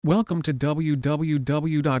Welcome to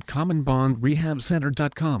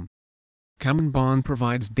www.commonbondrehabcenter.com. Common Bond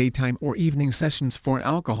provides daytime or evening sessions for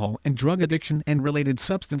alcohol and drug addiction and related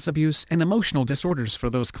substance abuse and emotional disorders for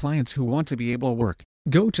those clients who want to be able to work,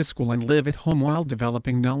 go to school and live at home while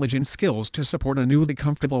developing knowledge and skills to support a newly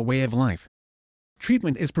comfortable way of life.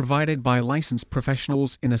 Treatment is provided by licensed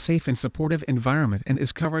professionals in a safe and supportive environment and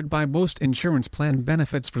is covered by most insurance plan.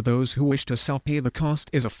 Benefits for those who wish to self-pay. The cost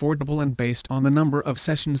is affordable and based on the number of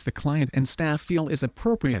sessions the client and staff feel is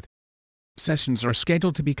appropriate. Sessions are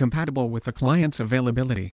scheduled to be compatible with the client's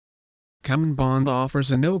availability. Common Bond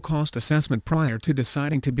offers a no-cost assessment prior to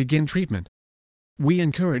deciding to begin treatment. We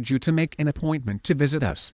encourage you to make an appointment to visit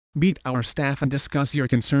us, meet our staff and discuss your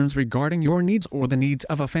concerns regarding your needs or the needs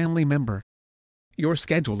of a family member. Your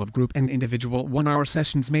schedule of group and individual 1-hour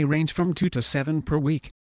sessions may range from 2 to 7 per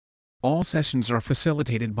week. All sessions are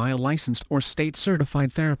facilitated by a licensed or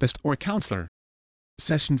state-certified therapist or counselor.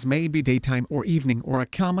 Sessions may be daytime or evening or a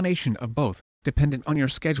combination of both, dependent on your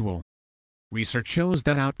schedule. Research shows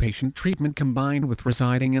that outpatient treatment combined with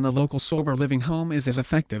residing in a local sober living home is as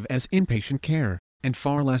effective as inpatient care, and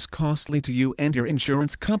far less costly to you and your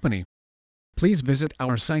insurance company. Please visit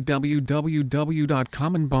our site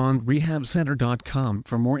www.commonbondrehabcenter.com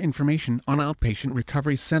for more information on Outpatient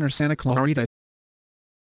Recovery Center Santa Clarita.